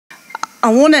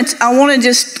want to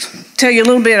just tell you a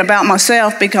little bit about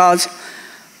myself because,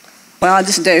 well, I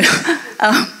just do.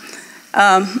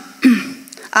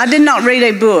 I did not read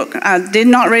a book. I did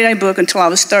not read a book until I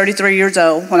was 33 years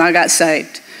old when I got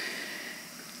saved.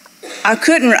 I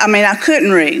couldn't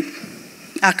read.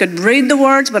 I could read the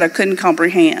words, but I couldn't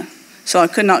comprehend. So I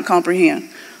could not comprehend.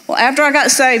 Well, after I got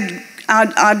saved,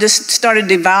 I just started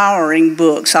devouring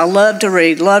books. I love to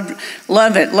read, love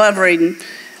it, love reading.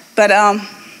 But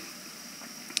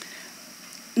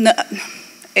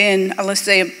let's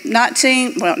say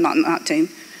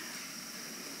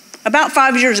about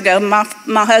 5 years ago,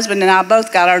 my husband and I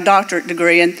both got our doctorate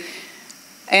degree, and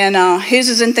his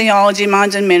is in theology,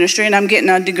 mine's in ministry, and I'm getting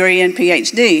a degree in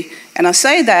PhD. And I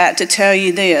say that to tell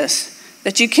you this,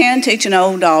 that you can teach an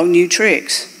old dog new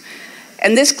tricks.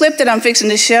 And this clip that I'm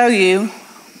fixing to show you,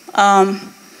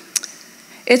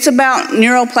 it's about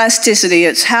neuroplasticity.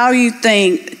 It's how you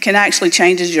think can actually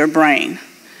changes your brain.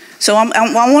 So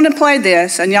I want to play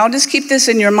this, and y'all just keep this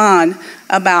in your mind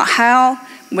about how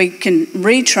we can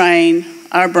retrain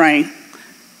our brain.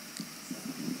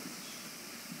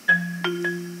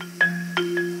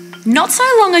 Not so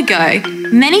long ago,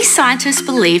 many scientists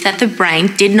believed that the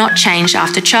brain did not change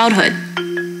after childhood,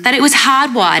 that it was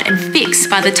hardwired and fixed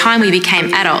by the time we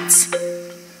became adults.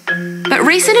 But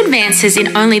recent advances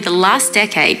in only the last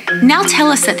decade now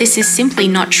tell us that this is simply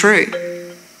not true.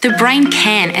 The brain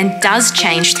can and does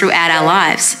change throughout our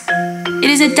lives. It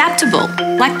is adaptable,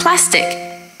 like plastic.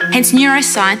 Hence,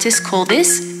 neuroscientists call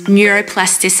this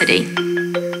neuroplasticity.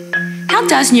 How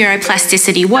does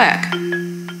neuroplasticity work?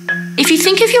 If you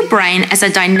think of your brain as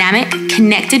a dynamic,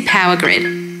 connected power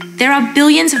grid, there are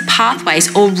billions of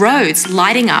pathways or roads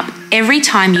lighting up every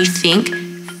time you think,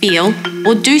 feel,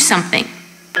 or do something.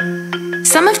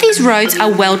 Some of these roads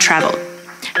are well-traveled.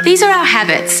 These are our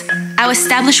habits, our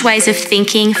established ways of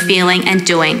thinking, feeling, and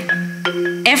doing.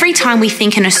 Every time we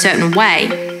think in a certain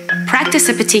way, practice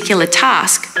a particular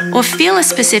task, or feel a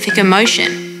specific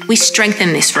emotion, we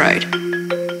strengthen this road.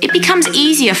 It becomes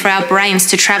easier for our brains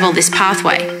to travel this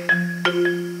pathway.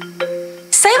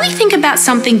 Say we think about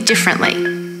something differently,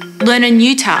 learn a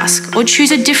new task, or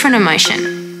choose a different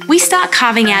emotion. We start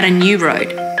carving out a new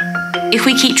road. If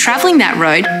we keep traveling that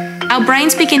road, our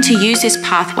brains begin to use this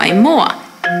pathway more,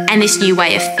 and this new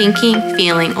way of thinking,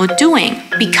 feeling, or doing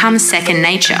becomes second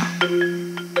nature.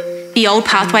 The old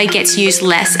pathway gets used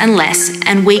less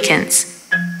and weakens.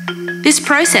 This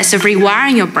process of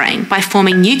rewiring your brain by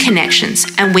forming new connections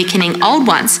and weakening old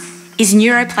ones is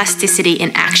neuroplasticity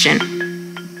in action.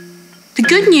 The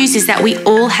good news is that we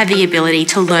all have the ability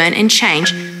to learn and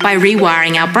change by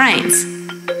rewiring our brains.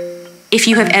 If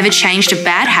you have ever changed a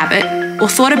bad habit or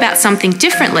thought about something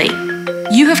differently,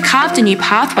 you have carved a new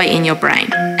pathway in your brain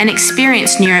and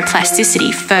experienced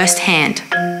neuroplasticity firsthand.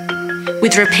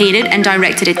 With repeated and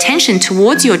directed attention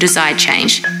towards your desired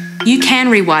change, you can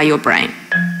rewire your brain.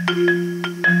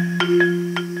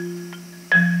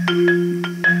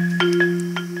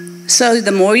 So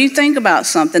the more you think about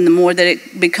something, the more that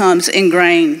it becomes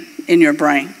ingrained in your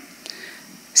brain.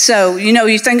 So,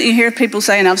 you hear people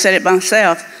say, and I've said it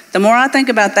myself, the more I think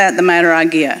about that, the madder I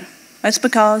get. That's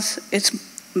because it's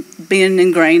being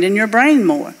ingrained in your brain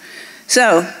more.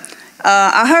 So,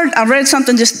 I read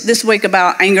something just this week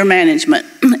about anger management,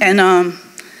 and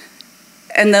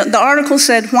the article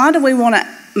said, why do we want to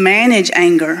manage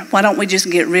anger? Why don't we just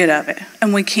get rid of it?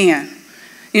 And we can.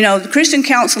 The Christian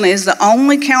counseling is the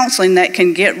only counseling that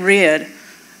can get rid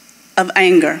of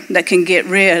anger, that can get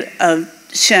rid of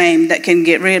shame, that can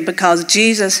get rid, because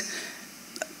Jesus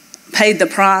paid the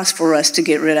price for us to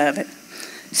get rid of it.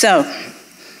 So,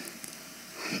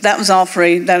 that was all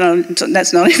free.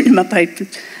 That's not even in my paper.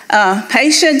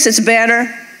 Patience is better.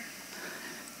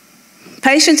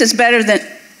 Patience is better than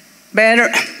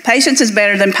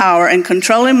power, and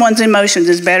controlling one's emotions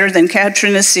is better than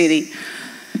capturing a city.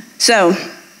 So,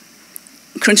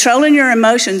 controlling your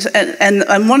emotions,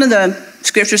 and one of the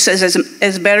scriptures says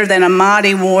is better than a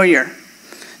mighty warrior.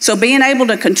 So being able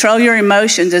to control your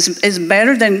emotions is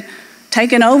better than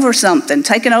taking over something,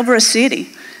 taking over a city.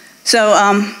 So,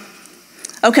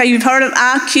 okay, you've heard of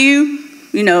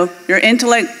IQ, your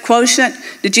intellect quotient.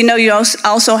 Did you know you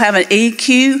also have an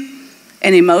EQ,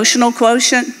 an emotional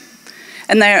quotient?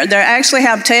 And they actually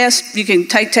have tests, you can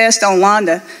take tests online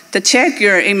to check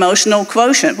your emotional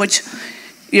quotient, which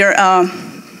your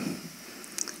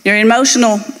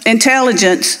emotional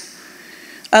intelligence,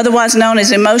 otherwise known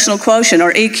as emotional quotient,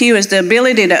 or EQ, is the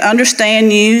ability to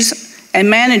understand, use, and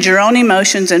manage your own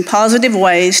emotions in positive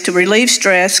ways to relieve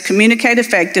stress, communicate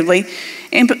effectively,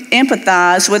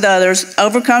 empathize with others,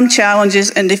 overcome challenges,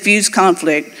 and diffuse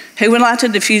conflict. Who would like to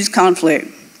diffuse conflict?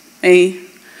 Me.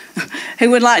 who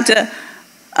would like to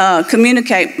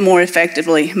communicate more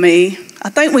effectively? Me. I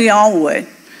think we all would.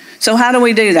 So how do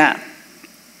we do that?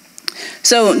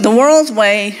 So the world's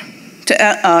way to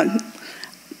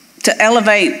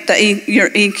elevate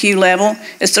your EQ level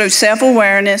is through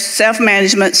self-awareness,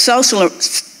 self-management,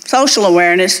 social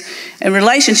awareness, and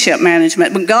relationship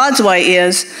management. But God's way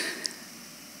is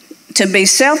to be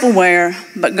self-aware,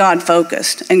 but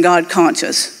God-focused and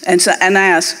God-conscious, and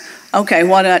ask, okay,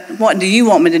 what do you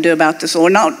want me to do about this? Or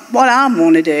not what I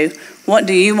want to do. What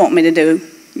do you want me to do?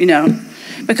 You know,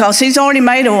 because He's already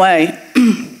made a way.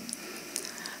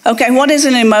 Okay, what is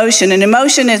an emotion? An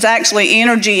emotion is actually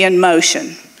energy in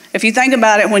motion. If you think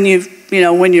about it, when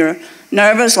you're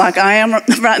nervous, like I am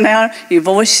right now, your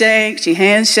voice shakes, your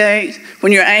hands shake.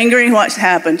 When you're angry, what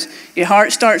happens? Your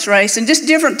heart starts racing. Just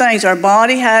different things. Our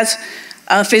body has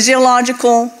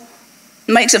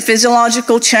makes a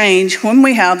physiological change when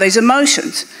we have these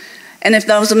emotions. And if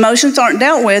those emotions aren't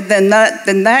dealt with, then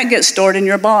that gets stored in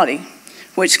your body,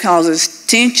 which causes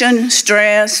tension,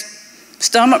 stress,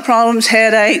 stomach problems,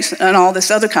 headaches, and all this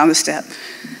other kind of stuff.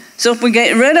 So if we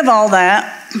get rid of all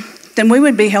that, then we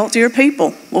would be healthier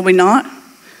people, will we not?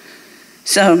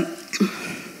 So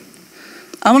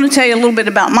I want to tell you a little bit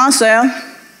about myself.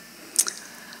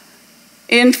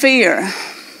 In fear.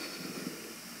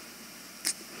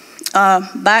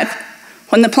 Back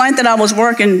when the plant that I was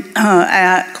working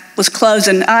at was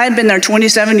closing, I had been there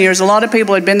 27 years. A lot of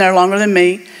people had been there longer than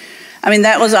me. I mean,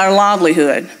 that was our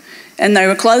livelihood. And they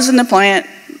were closing the plant,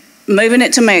 moving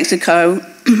it to Mexico,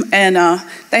 and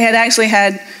they had actually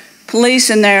had police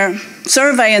in there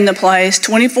surveying the place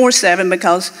 24/7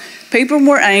 because people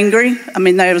were angry. I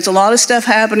mean, there was a lot of stuff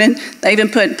happening. They even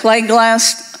put plate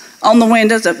glass on the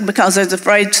windows because they was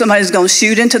afraid somebody was going to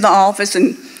shoot into the office.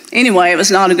 And anyway, it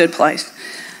was not a good place.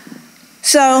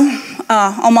 So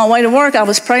on my way to work, I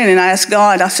was praying and I asked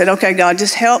God, I said, okay, God,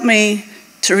 just help me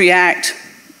to react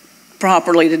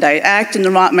properly today. Act in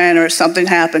the right manner if something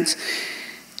happens.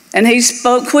 And He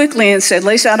spoke quickly and said,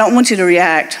 Lisa, I don't want you to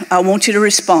react. I want you to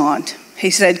respond. He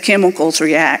said, chemicals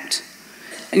react.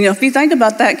 And if you think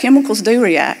about that, chemicals do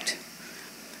react.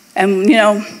 And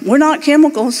we're not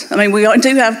chemicals. I mean, we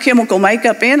do have chemical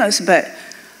makeup in us, but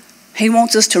He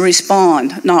wants us to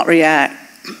respond, not react.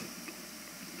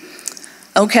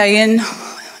 Okay, and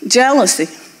jealousy.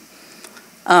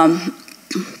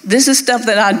 This is stuff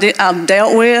that I've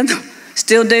dealt with,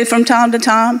 still do from time to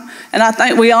time, and I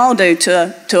think we all do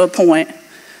to a point.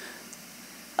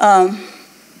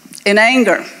 In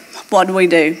anger, what do we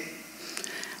do?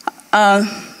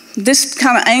 This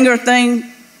kind of anger thing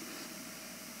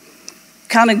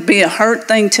kind of be a hurt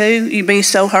thing too. You be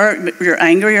so hurt, you're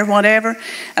angry or whatever.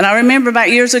 And I remember about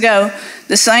years ago,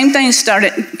 the same thing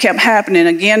kept happening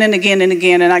again and again and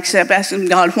again, and I kept asking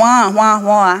God,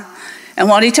 why? And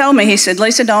what He told me, He said,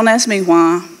 Lisa, don't ask me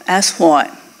why, ask what.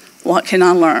 What can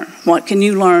I learn? What can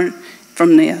you learn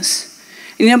from this?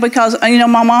 Because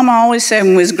my mama always said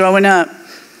when we was growing up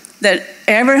that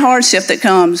every hardship that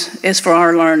comes is for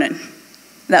our learning.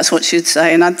 That's what she'd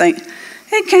say, and I think,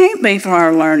 it can't be for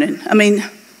our learning. I mean,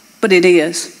 but it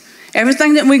is.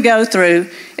 Everything that we go through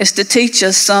is to teach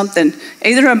us something,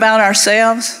 either about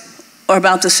ourselves or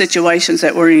about the situations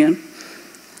that we're in.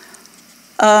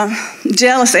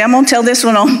 Jealousy, I'm going to tell this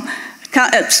one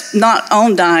it's not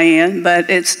on Diane, but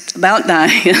it's about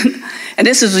Diane. And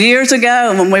this was years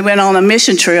ago when we went on a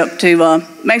mission trip to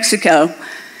Mexico.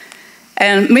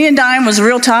 And me and Diane was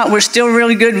real tight. We're still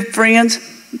really good friends.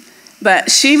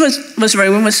 But she was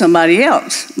rooming with somebody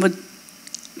else, with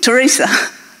Teresa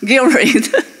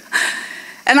Gilreath.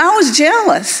 And I was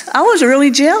jealous. I was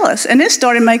really jealous. And it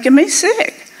started making me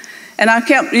sick. And I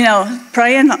kept,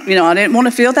 praying, I didn't want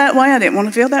to feel that way. I didn't want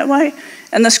to feel that way.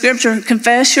 And the scripture,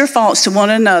 confess your faults to one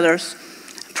another.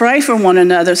 Pray for one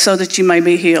another so that you may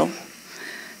be healed.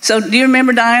 So do you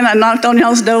remember, Diane, I knocked on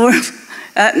y'all's door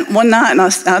one night and I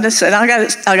just said, I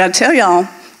got to tell y'all,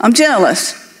 I'm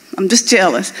jealous. I'm just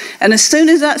jealous. And as soon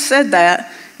as I said that,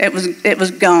 it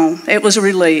was gone. It was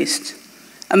released.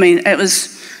 I mean, it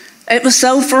was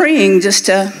so freeing just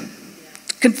to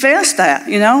confess that,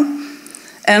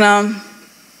 And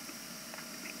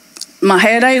my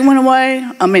headache went away.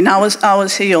 I mean, I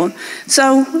was healed.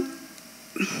 So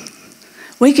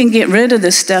we can get rid of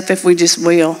this stuff if we just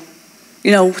will.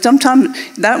 Sometimes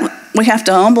we have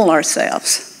to humble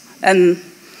ourselves. And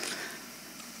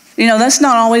that's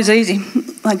not always easy.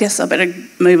 I guess I better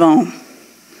move on.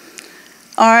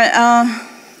 All right.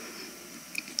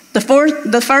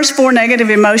 The first 4 negative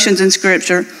emotions in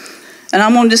Scripture, and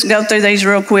I'm going to just go through these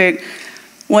real quick,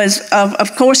 was,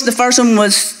 of course, the first one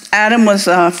was Adam was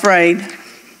afraid.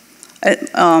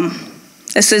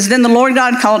 It says, then the Lord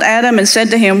God called Adam and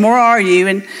said to him, where are you?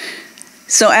 And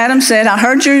so Adam said, I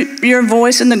heard your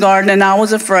voice in the garden, and I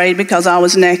was afraid because I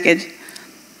was naked,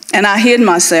 and I hid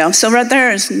myself. So right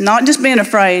there is not just being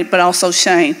afraid, but also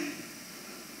shame.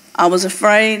 I was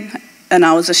afraid, and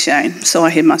I was ashamed, so I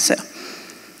hid myself.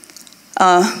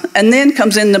 And then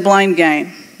comes in the blame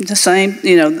game, the same,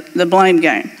 the blame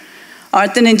game. All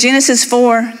right, then in Genesis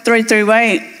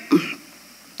 4:3-8,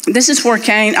 this is where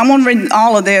Cain, I'm going to read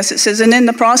all of this. It says, and in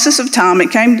the process of time, it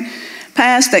came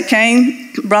past that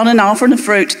Cain brought an offering of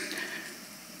fruit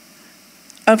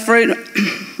of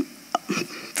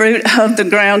the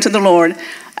ground to the Lord.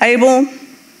 Abel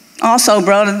also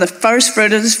brought the first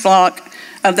fruit of his flock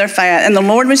of their fat. And the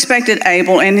Lord respected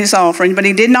Abel and his offering, but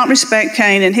he did not respect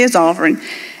Cain and his offering.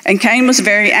 And Cain was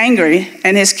very angry,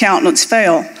 and his countenance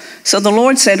fell. So the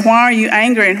Lord said, why are you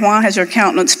angry, and why has your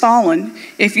countenance fallen?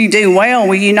 If you do well,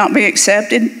 will you not be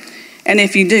accepted? And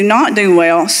if you do not do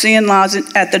well, sin lies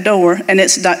at the door, and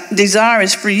its desire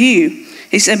is for you.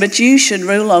 He said, but you should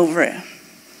rule over it.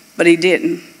 But he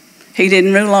didn't. He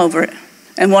didn't rule over it.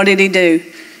 And what did he do?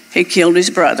 He killed his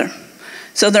brother.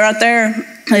 So they're out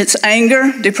there, it's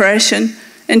anger, depression,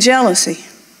 and jealousy.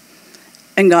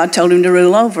 And God told him to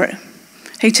rule over it.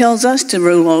 He tells us to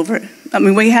rule over it. I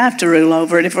mean, we have to rule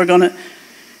over it if we're going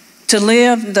to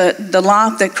live the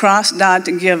life that Christ died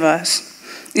to give us.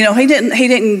 He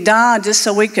didn't die just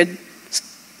so we could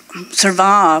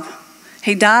survive.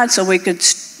 He died so we could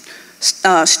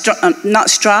not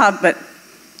strive, but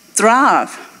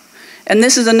thrive. And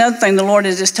this is another thing the Lord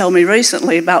has just told me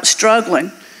recently about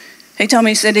struggling. He told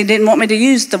me, he said he didn't want me to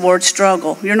use the word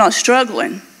struggle. You're not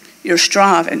struggling, you're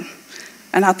striving.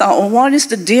 And I thought, well, what is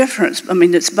the difference? I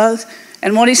mean, it's both.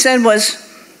 And what he said was,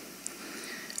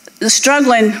 the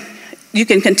struggling, you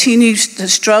can continue to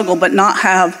struggle but not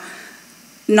have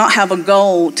a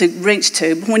goal to reach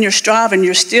to. But when you're striving,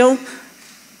 you're still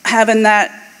having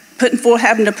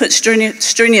having to put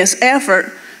strenuous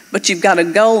effort, but you've got a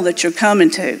goal that you're coming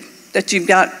to, that you've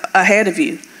got ahead of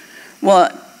you.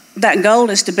 Well, that goal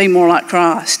is to be more like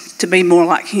Christ, to be more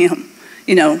like him,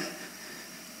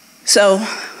 So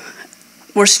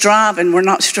we're striving, we're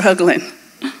not struggling.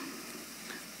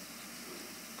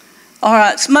 All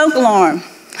right, smoke alarm.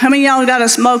 How many of y'all got a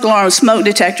smoke alarm, smoke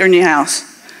detector in your house?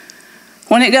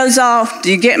 When it goes off,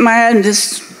 do you get mad and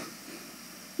just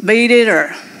beat it,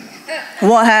 or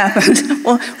what happens?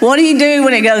 What do you do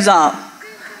when it goes off?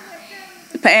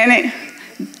 Panic?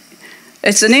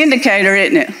 It's an indicator,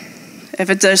 isn't it? If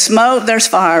there's smoke, there's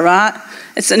fire, right?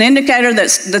 It's an indicator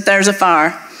that there's a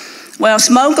fire. Well,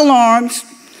 smoke alarms,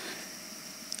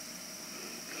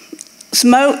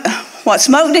 what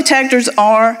smoke detectors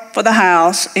are for the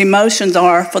house, emotions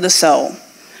are for the soul.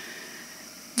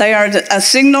 They are a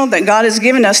signal that God has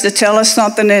given us to tell us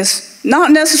something is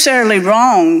not necessarily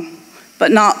wrong,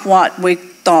 but not what we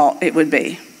thought it would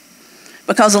be.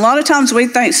 Because a lot of times we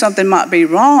think something might be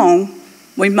wrong,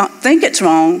 we might think it's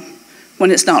wrong when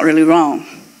it's not really wrong.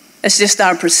 It's just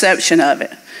our perception of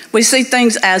it. We see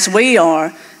things as we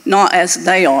are, not as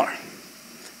they are.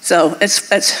 So it's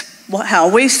how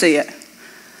we see it.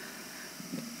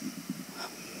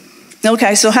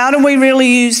 Okay, so how do we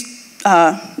really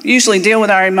usually deal with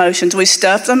our emotions? We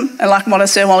stuff them, and like what I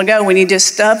said a while ago, when you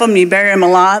just stuff them, you bury them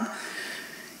alive,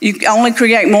 you only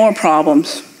create more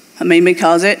problems. I mean,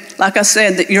 because like I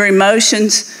said, that your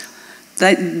emotions,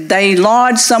 they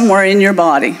lodge somewhere in your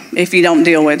body if you don't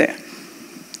deal with it.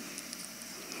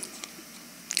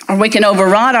 Or we can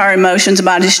override our emotions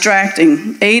by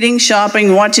distracting, eating,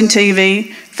 shopping, watching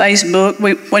TV, Facebook.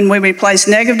 When we replace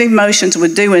negative emotions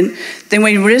with doing, then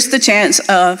we risk the chance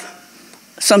of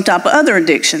some type of other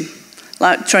addiction,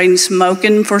 like trading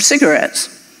smoking for cigarettes.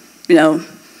 All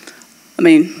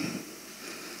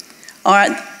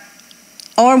right.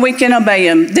 Or we can obey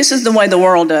him. This is the way the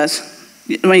world does.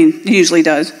 Usually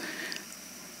does.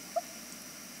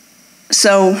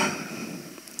 So,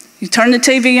 you turn the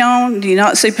TV on, do you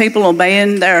not see people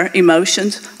obeying their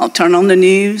emotions? I'll turn on the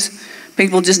news,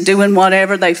 people just doing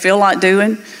whatever they feel like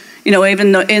doing.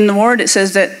 Even in the Word it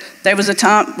says that there was a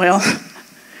time,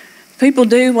 people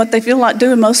do what they feel like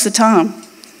doing most of the time.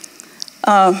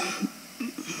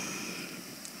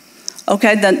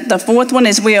 Okay, the fourth one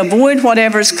is we avoid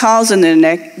whatever is causing the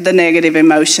negative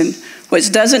emotion,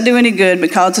 which doesn't do any good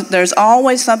because there's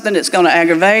always something that's going to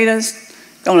aggravate us,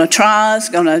 going to try us,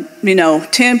 going to,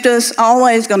 tempt us,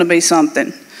 always going to be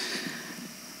something.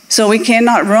 So we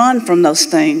cannot run from those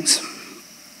things.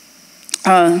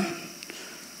 Proverbs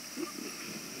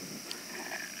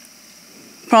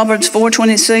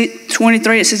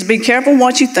 4:23, it says, be careful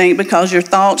what you think because your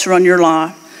thoughts run your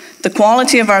life. The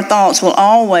quality of our thoughts will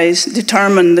always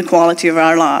determine the quality of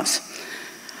our lives.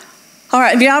 All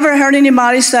right, have you ever heard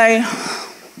anybody say,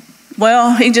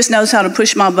 well, he just knows how to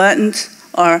push my buttons,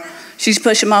 or she's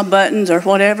pushing my buttons, or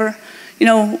whatever? You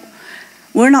know,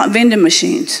 we're not vending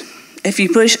machines. If you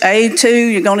push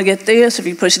A2, you're going to get this. If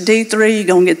you push D3, you're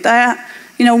going to get that.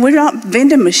 You know, we're not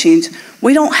vending machines.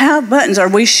 We don't have buttons, or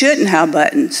we shouldn't have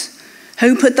buttons.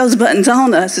 Who put those buttons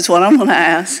on us is what I'm going to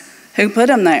ask. Who put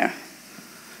them there?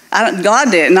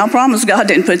 God didn't. I promise God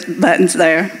didn't put buttons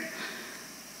there.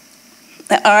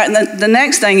 All right, the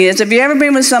next thing is, have you ever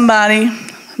been with somebody,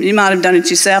 you might have done it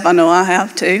yourself, I know I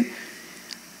have too,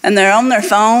 and they're on their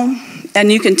phone,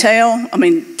 and you can tell,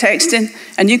 texting,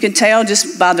 and you can tell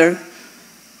just by their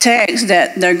text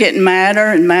that they're getting madder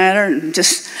and madder, and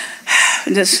just,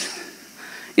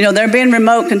 you know, they're being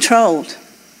remote controlled.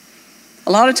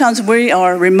 A lot of times we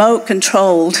are remote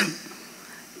controlled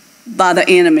by the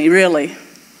enemy, really.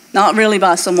 Not really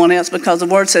by someone else, because the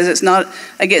word says it's not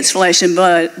against flesh and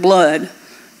blood,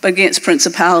 but against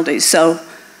principalities. So,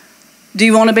 do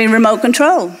you want to be remote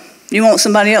controlled? You want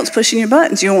somebody else pushing your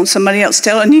buttons. You want somebody else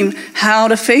telling you how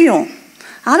to feel.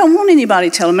 I don't want anybody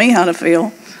telling me how to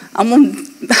feel. I want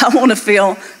to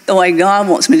feel the way God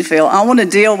wants me to feel. I want to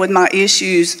deal with my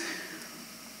issues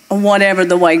or whatever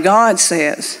the way God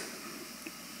says.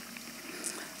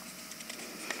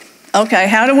 Okay,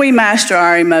 how do we master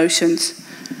our emotions?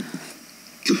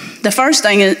 The first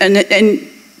thing, and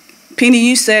Penny,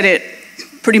 you said it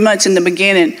pretty much in the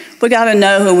beginning, we got to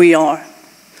know who we are.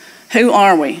 Who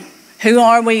are we? Who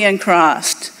are we in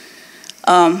Christ?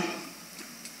 That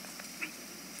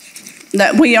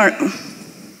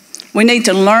we need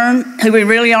to learn who we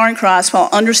really are in Christ while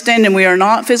understanding we are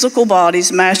not physical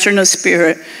bodies mastering a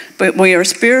spirit, but we are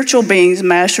spiritual beings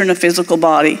mastering a physical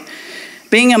body.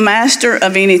 Being a master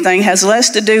of anything has less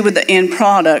to do with the end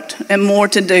product and more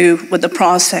to do with the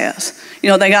process. You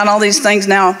know, they got all these things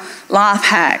now, life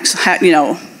hacks, you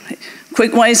know,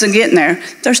 quick ways of getting there.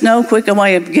 There's no quicker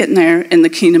way of getting there in the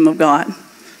kingdom of God.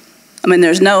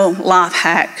 There's no life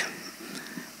hack.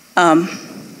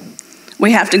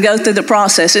 We have to go through the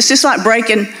process. It's just like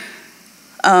breaking,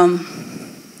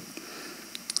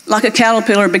 like a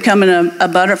caterpillar becoming a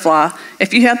butterfly.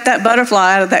 If you have that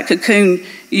butterfly out of that cocoon,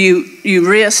 you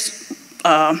risk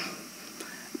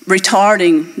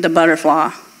retarding the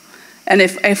butterfly. And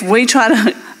if we try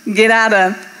to get out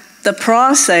of the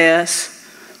process,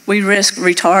 we risk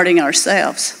retarding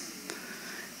ourselves.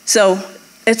 So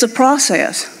it's a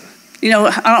process. You know,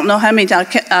 I don't know how many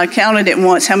times, I counted it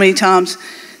once, how many times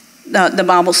the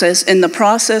Bible says, in the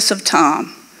process of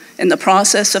time, in the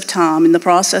process of time, in the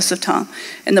process of time.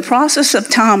 In the process of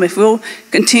time, if we'll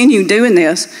continue doing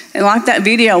this, and like that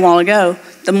video a while ago,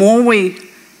 the more we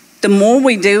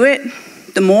do it,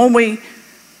 the more we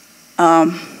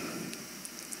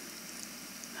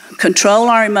control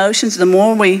our emotions, the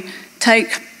more we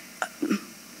take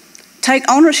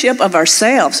ownership of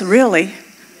ourselves, really.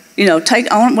 You know,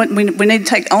 we need to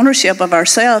take ownership of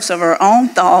ourselves, of our own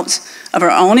thoughts, of our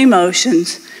own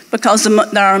emotions, because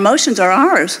our emotions are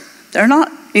ours. They're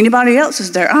not anybody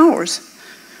else's, they're ours.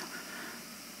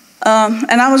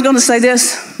 And I was going to say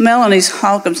this, Melanie's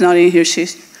Holcomb's not in here.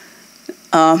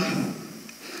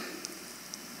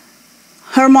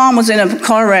 Her mom was in a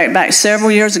car wreck back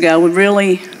several years ago.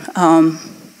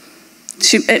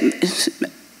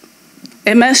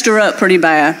 It messed her up pretty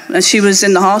bad. And she was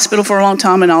in the hospital for a long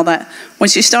time and all that. When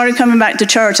she started coming back to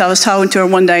church, I was talking to her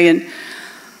one day, and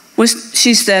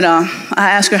she said, I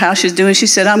asked her how she's doing. She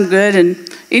said, I'm good. And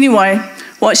anyway,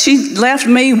 what she left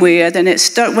me with, and it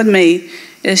stuck with me,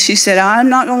 is she said, I'm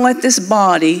not going to let this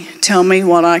body tell me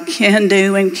what I can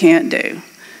do and can't do.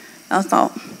 I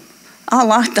thought, I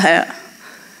like that.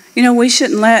 You know, we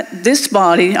shouldn't let this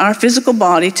body, our physical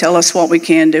body, tell us what we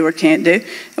can do or can't do.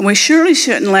 And we surely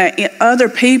shouldn't let other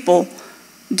people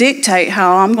dictate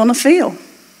how I'm going to feel.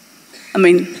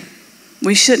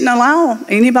 We shouldn't allow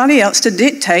anybody else to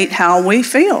dictate how we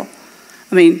feel.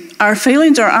 Our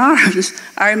feelings are ours.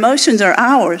 Our emotions are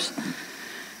ours.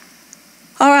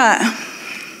 All right.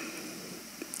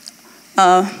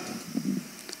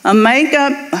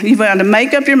 You've got to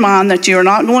make up your mind that you are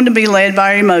not going to be led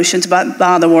by your emotions, but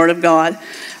by the Word of God.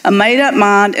 A made-up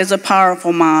mind is a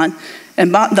powerful mind.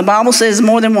 And the Bible says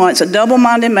more than once, a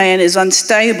double-minded man is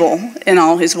unstable in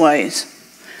all his ways.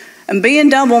 And being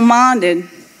double-minded,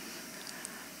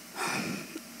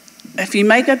 if you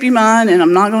make up your mind, and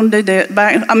I'm not going to do that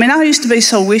back. I used to be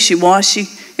so wishy-washy,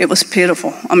 it was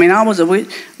pitiful. I was a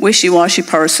wishy-washy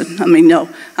person. No,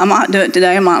 I might do it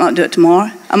today, I might not do it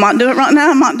tomorrow. I might do it right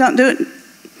now, I might not do it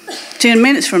 10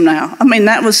 minutes from now.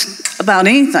 That was about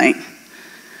anything.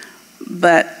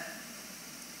 But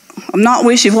I'm not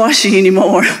wishy-washy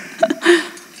anymore.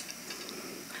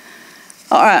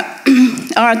 All right.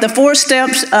 All right, the 4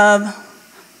 steps of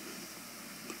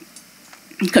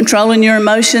controlling your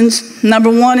emotions. Number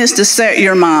 1 is to set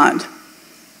your mind.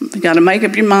 You got to make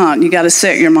up your mind. You got to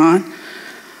set your mind.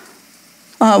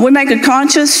 We make a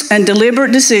conscious and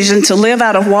deliberate decision to live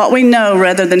out of what we know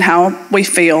rather than how we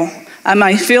feel. I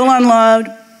may feel unloved,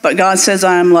 but God says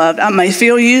I am loved. I may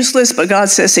feel useless, but God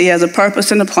says He has a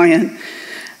purpose and a plan.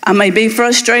 I may be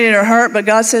frustrated or hurt, but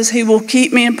God says He will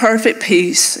keep me in perfect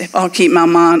peace if I'll keep my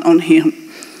mind on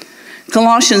Him.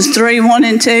 Colossians 3, 1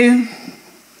 and 2. I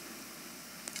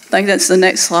think that's the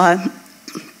next slide.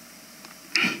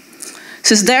 It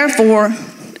says, therefore,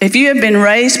 if you have been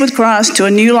raised with Christ to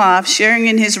a new life, sharing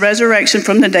in His resurrection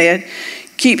from the dead,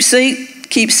 keep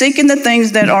seeking the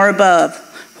things that are above.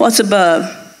 What's above?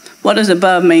 What does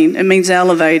above mean? It means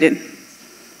elevated.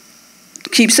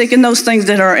 Keep seeking those things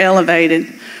that are elevated,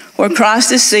 where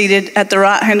Christ is seated at the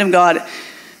right hand of God.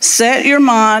 Set your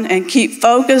mind and keep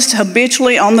focused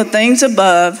habitually on the things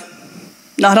above,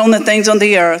 not on the things on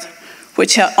the earth,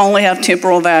 which only have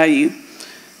temporal value.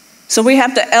 So we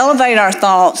have to elevate our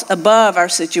thoughts above our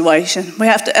situation. We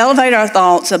have to elevate our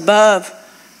thoughts above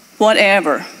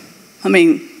whatever. I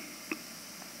mean,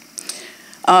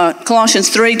 Colossians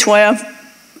 3, 12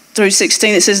 through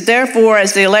 16, it says, therefore,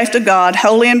 as the elect of God,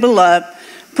 holy and beloved,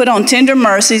 put on tender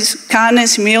mercies,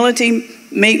 kindness, humility,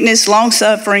 meekness,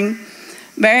 long-suffering,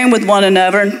 bearing with one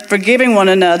another, and forgiving one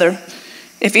another.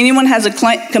 If anyone has a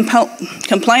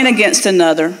complaint against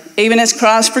another, even as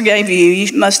Christ forgave you,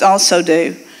 you must also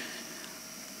do.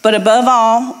 But above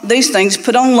all these things,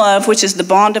 put on love, which is the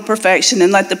bond of perfection,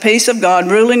 and let the peace of God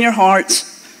rule in your hearts,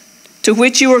 to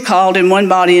which you were called in one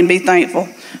body, and be thankful.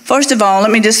 First of all, let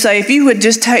me just say, if you would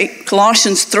just take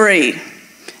Colossians 3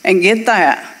 and get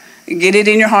that, get it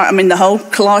in your heart, I mean the whole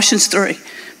Colossians 3,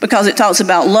 because it talks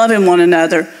about loving one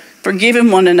another, forgiving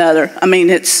one another. I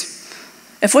mean,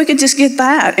 if we could just get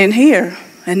that in here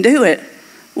and do it,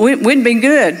 we'd be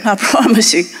good, I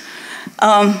promise you.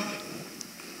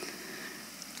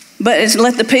 But it's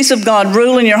let the peace of God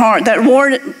rule in your heart. That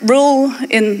word rule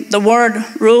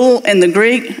in the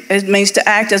Greek, it means to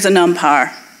act as an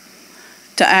umpire,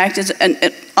 to act as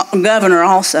a governor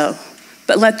also.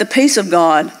 But let the peace of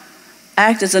God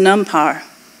act as an umpire.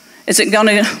 Is it going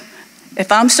to,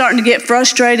 if I'm starting to get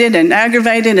frustrated and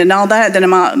aggravated and all that, then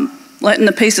am I letting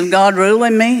the peace of God rule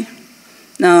in me?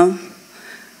 No.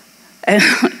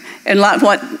 And like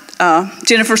what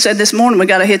Jennifer said this morning, we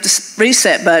got to hit the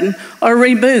reset button or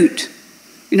reboot,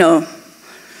 you know.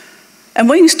 And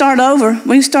we can start over.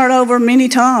 We can start over many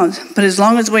times, but as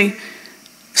long as we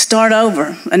start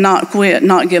over and not quit,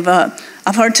 not give up.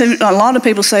 I've heard a lot of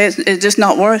people say it's just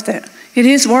not worth it. It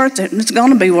is worth it. It's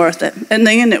going to be worth it. In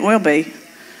the end, it will be.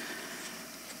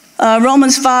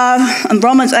 Romans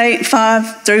 8,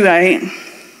 5 through 8.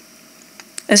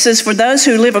 It says, for those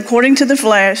who live according to the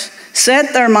flesh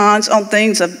set their minds on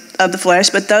things of the flesh,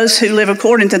 but those who live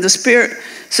according to the Spirit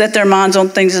set their minds on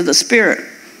things of the Spirit.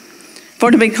 For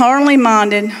to be carnally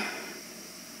minded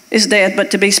is death,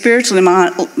 but to be spiritually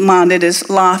minded is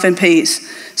life and peace.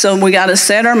 So we got to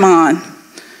set our mind.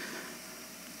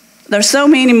 There's so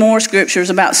many more scriptures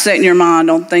about setting your mind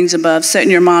on things above,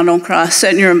 setting your mind on Christ,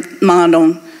 setting your mind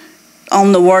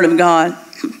on the Word of God.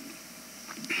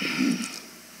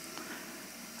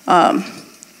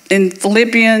 In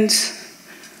Philippians,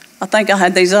 I think I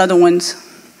had these other ones.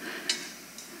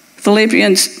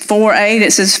 Philippians 4:8,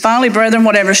 it says, finally, brethren,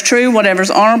 whatever's true, whatever's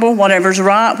honorable, whatever's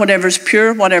right, whatever's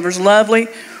pure, whatever's lovely,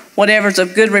 whatever's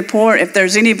of good report, if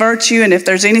there's any virtue and if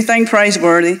there's anything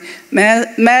praiseworthy,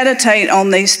 meditate on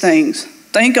these things.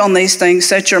 Think on these things,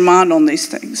 set your mind on these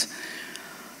things.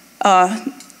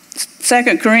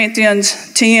 2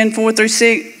 Corinthians 10, 4 through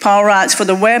 6, Paul writes, for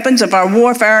the weapons of our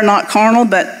warfare are not carnal,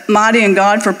 but mighty in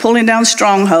God for pulling down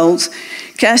strongholds,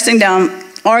 casting down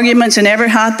arguments and every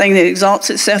high thing that exalts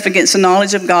itself against the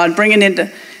knowledge of God, bringing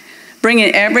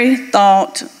every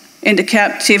thought into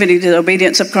captivity to the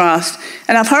obedience of Christ.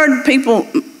 And I've heard people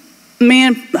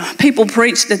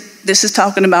preach that this is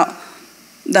talking about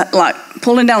that, like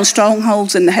pulling down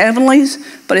strongholds in the heavenlies,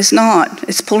 but it's not.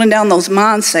 It's pulling down those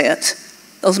mindsets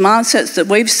that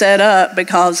we've set up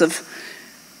because of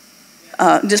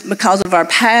our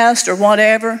past or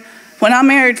whatever. When I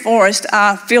married Forrest,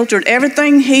 I filtered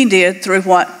everything he did through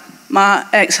what my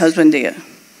ex-husband did.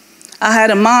 I had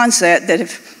a mindset that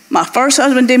if my first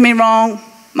husband did me wrong,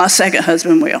 my second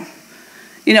husband will.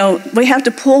 You know, we have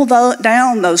to pull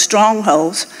down those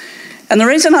strongholds. And the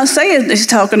reason I say it, he's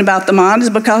talking about the mind, is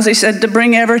because he said to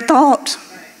bring every thought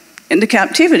into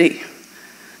captivity.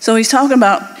 So he's talking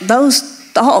about those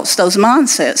thoughts, those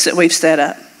mindsets that we've set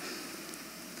up.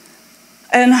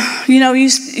 And,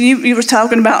 you were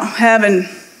talking about having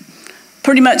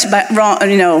pretty much wrong,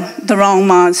 the wrong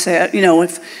mindset,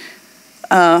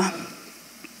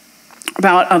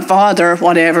 about a father or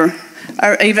whatever.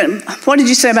 Or even, what did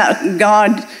you say about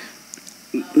God,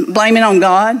 blaming on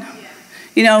God?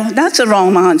 That's a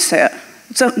wrong mindset.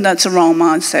 That's a wrong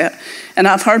mindset. And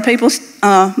I've heard people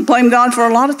blame God for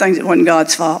a lot of things that wasn't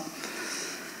God's fault.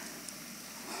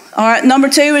 All right, number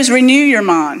 2 is renew your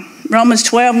mind. Romans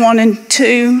 12, 1 and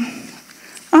 2.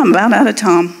 I'm about out of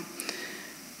time.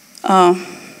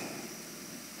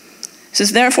 It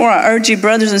says, therefore, I urge you,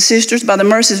 brothers and sisters, by the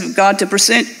mercies of God, I'm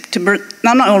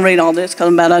not going to read all this because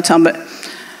I'm about out of time, but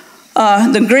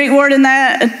the Greek word in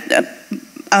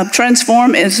that,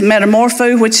 transform, is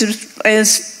metamorpho, which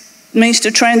means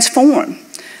to transform.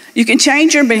 You can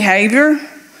change your behavior,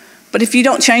 but if you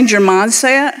don't change your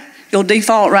mindset, you'll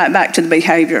default right back to the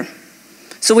behavior.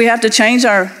 So we have to change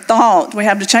our thought. We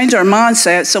have to change our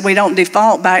mindset so we don't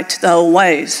default back to the old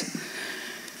ways.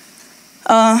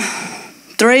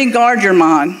 3, guard your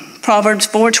mind. Proverbs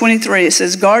 4:23, it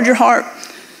says, guard your heart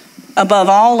above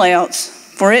all else,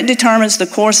 for it determines the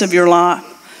course of your life.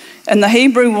 And the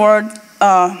Hebrew word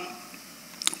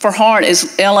for heart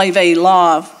is L-A-V,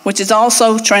 lav, which is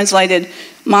also translated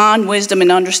mind, wisdom,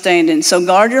 and understanding. So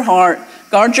guard your heart,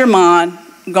 guard your mind,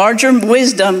 guard your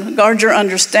wisdom, guard your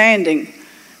understanding,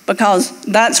 because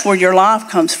that's where your life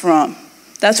comes from.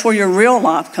 That's where your real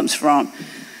life comes from.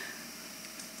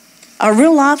 Our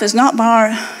real life is not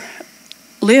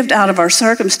lived out of our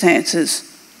circumstances,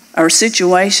 our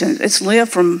situations. It's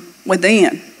lived from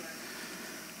within.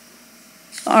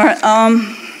 All right,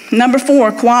 number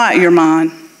 4, quiet your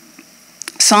mind.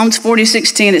 Psalms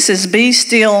 46:10, it says, be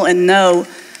still and know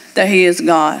that he is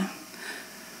God.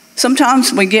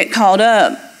 Sometimes we get caught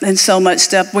up in so much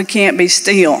stuff we can't be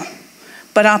still.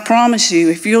 But I promise you,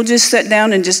 if you'll just sit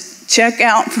down and just check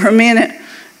out for a minute,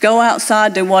 go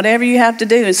outside, do whatever you have to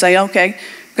do and say, okay,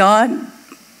 God,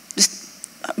 just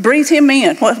breathe him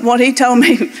in. What he told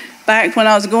me back when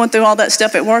I was going through all that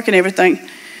stuff at work and everything,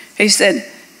 he said,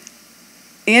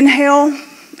 inhale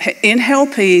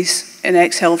peace and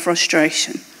exhale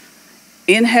frustration.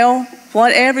 Inhale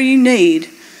whatever you need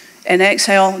and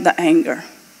exhale the anger.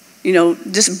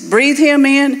 Just breathe him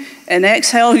in and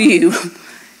exhale you.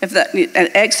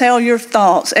 And exhale your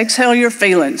thoughts, exhale your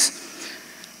feelings.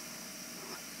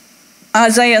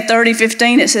 Isaiah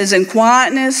 30:15, it says, in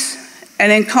quietness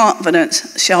and in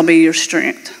confidence shall be your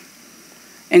strength.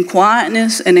 In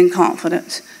quietness and in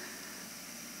confidence.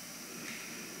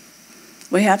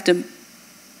 We have to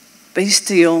be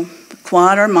still,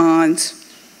 quiet our minds,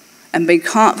 and be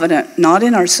confident, not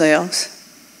in ourselves,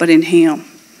 but in him.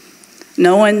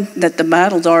 Knowing that the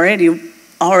battle's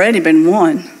already been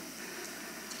won.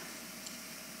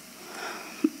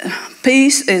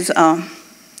 Peace is,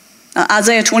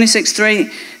 Isaiah 26:3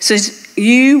 says,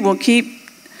 you will keep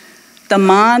the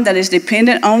mind that is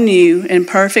dependent on you in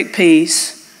perfect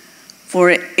peace,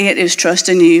 for it is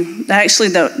trusting you. Actually,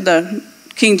 the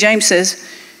King James says,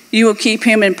 you will keep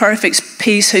him in perfect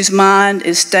peace whose mind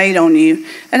is stayed on you.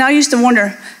 And I used to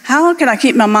wonder, how can I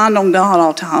keep my mind on God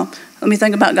all the time? Let me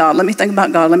think about God, let me think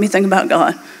about God, let me think about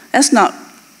God. That's not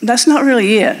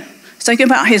really it. Think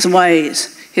about his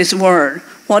ways, his word.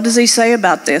 What does he say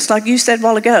about this? Like you said a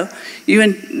while ago,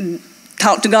 you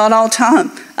talk to God all the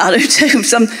time. I do too.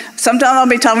 Sometimes I'll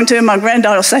be talking to him, my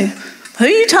granddaughter will say, who are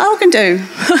you talking to?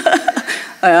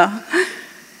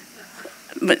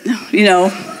 But,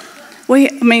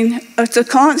 it's a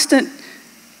constant,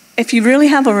 if you really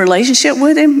have a relationship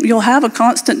with him, you'll have a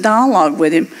constant dialogue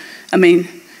with him.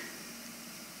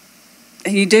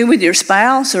 You do with your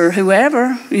spouse or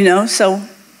whoever, so.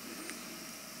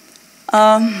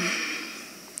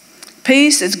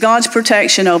 Peace is God's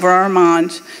protection over our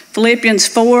minds. Philippians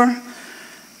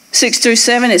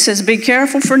 4:6-7, it says, be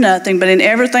careful for nothing, but in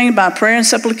everything by prayer and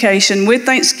supplication with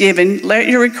thanksgiving, let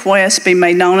your requests be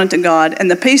made known unto God,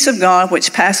 and the peace of God,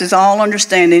 which passes all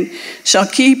understanding, shall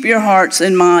keep your hearts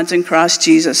and minds in Christ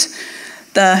Jesus.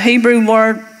 The Hebrew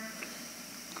word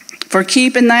for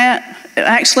keeping that, it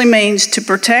actually means to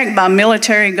protect by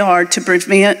military guard to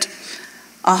prevent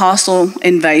a hostile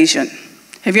invasion.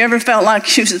 Have you ever felt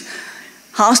like you was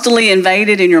hostilely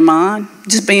invaded in your mind,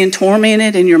 just being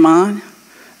tormented in your mind?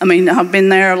 I've been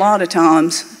there a lot of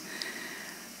times.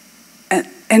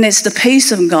 And it's the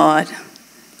peace of God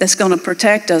that's going to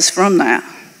protect us from that.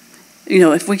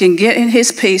 If we can get in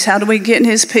his peace, how do we get in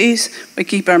his peace? We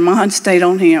keep our mind stayed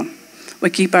on him. We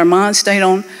keep our mind stayed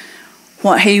on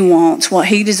what he wants, what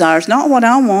he desires, not what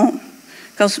I want.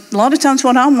 Because a lot of times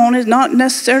what I want is not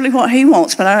necessarily what he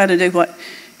wants, but I got to do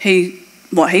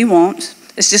what he wants.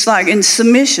 It's just like in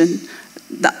submission.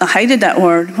 I hated that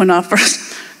word when I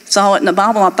first saw it in the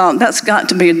Bible. I thought, that's got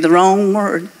to be the wrong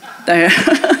word there.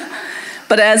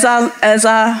 But as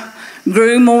I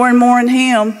grew more and more in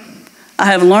him, I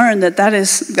have learned that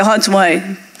is God's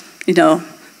way,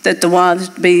 that the wives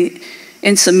be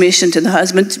in submission to the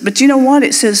husbands. But you know what?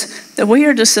 It says that we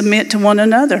are to submit to one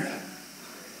another.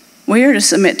 We are to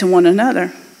submit to one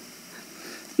another.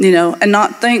 And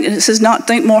not think, it says not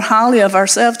think more highly of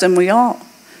ourselves than we ought.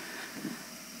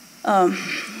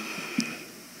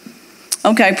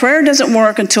 Okay, prayer doesn't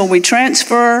work until we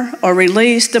transfer or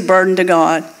release the burden to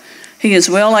God. He is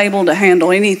well able to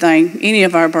handle anything, any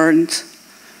of our burdens.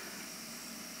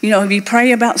 If you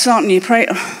pray about something, you pray.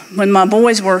 When my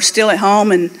boys were still at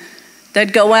home and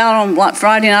they'd go out on like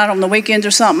Friday night on the weekends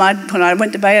or something, when I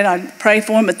went to bed, I'd pray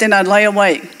for them, but then I'd lay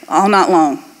awake all night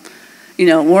long,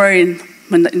 worrying,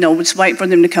 just wait for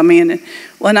them to come in. And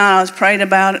one night I was praying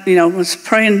about it, was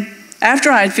praying.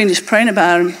 After I had finished praying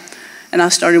about them and I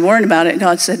started worrying about it,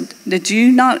 God said, did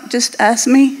you not just ask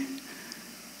me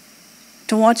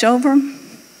to watch over them?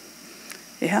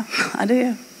 Yeah, I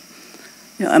did.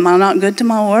 Am I not good to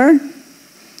my word?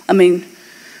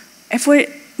 If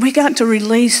we got to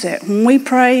release it. When we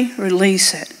pray,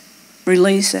 release it.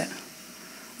 Release it.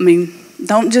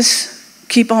 Don't just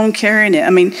keep on carrying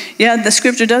it. Yeah, the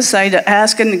scripture does say to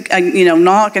ask and,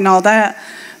 knock and all that,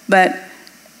 but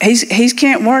he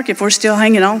can't work if we're still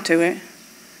hanging on to it.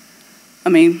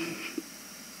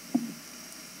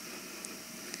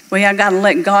 We have got to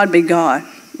let God be God.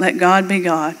 Let God be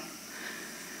God.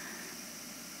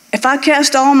 If I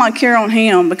cast all my care on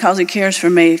him because he cares for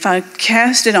me, if I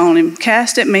cast it on him,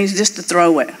 cast it means just to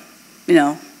throw it,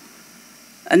 And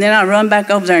then I run back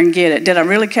over there and get it. Did I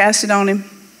really cast it on him?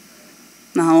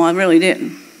 No, I really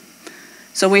didn't.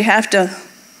 So we have to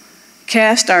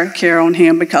cast our care on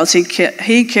him because he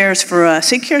cares for us.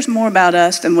 He cares more about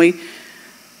us than we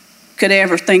could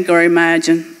ever think or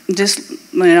imagine. Just,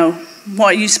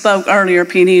 what you spoke earlier,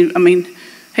 Penny,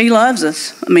 he loves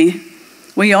us.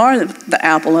 We are the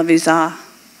apple of his eye.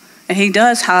 And he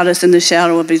does hide us in the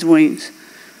shadow of his wings.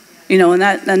 And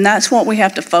that's what we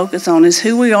have to focus on, is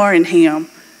who we are in him.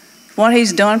 What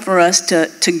he's done for us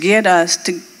to get us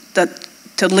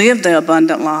to live the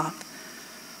abundant life.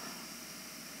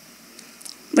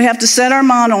 We have to set our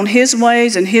mind on his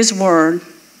ways and his word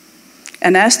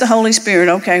and ask the Holy Spirit,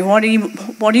 okay, what are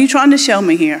you trying to show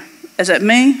me here? Is it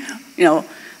me? A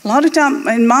lot of time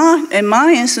in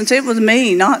my instance, it was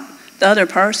me, not the other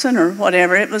person or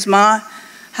whatever. It was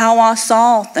how I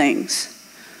saw things.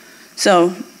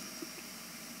 So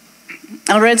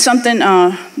I read something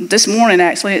this morning,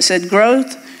 actually. It said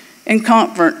growth and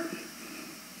comfort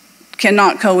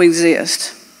cannot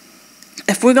coexist.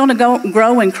 If we're going to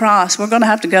grow in Christ, we're going to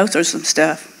have to go through some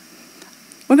stuff.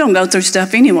 We're going to go through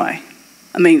stuff anyway.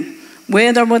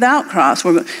 With or without Christ.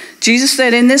 Jesus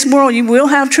said, in this world you will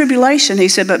have tribulation. He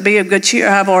said, but be of good cheer.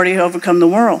 I've already overcome the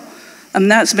world.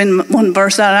 That's been one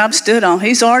verse that I've stood on.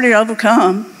 He's already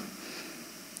overcome.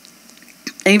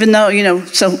 Even though,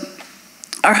 so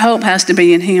our hope has to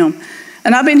be in him.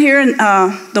 And I've been hearing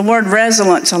the word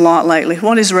resilience a lot lately.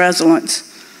 What is resilience?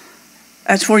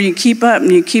 That's where you keep up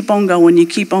and you keep on going, you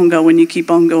keep on going, you keep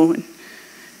on going.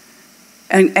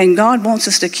 And God wants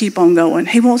us to keep on going.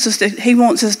 He wants us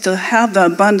to have the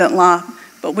abundant life,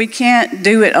 but we can't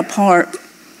do it apart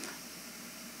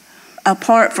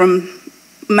from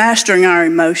mastering our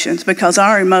emotions, because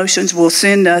our emotions will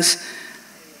send us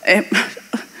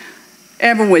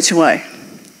every which way.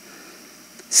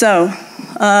 So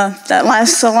that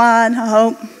last slide, I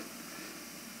hope.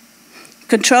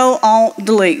 Control, Alt,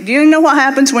 Delete. Do you know what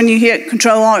happens when you hit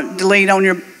Control, Alt, Delete on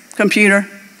your computer?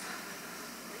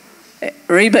 It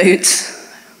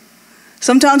reboots.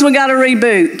 Sometimes we got to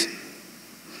reboot,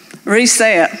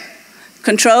 reset,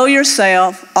 control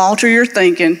yourself, alter your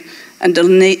thinking, and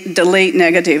delete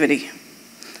negativity.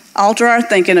 Alter our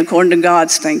thinking according to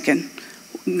God's thinking,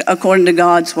 according to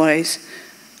God's ways,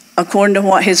 according to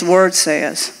what his word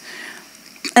says.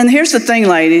 And here's the thing,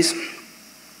 ladies.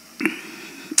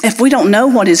 If we don't know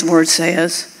what his word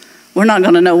says, we're not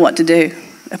going to know what to do.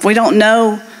 If we don't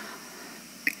know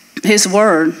his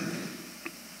word,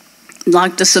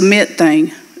 like the submit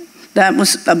thing, that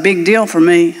was a big deal for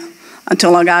me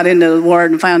until I got into the word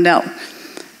and found out,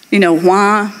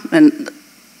 why. And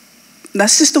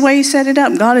that's just the way he set it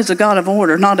up. God is a God of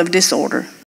order, not of disorder.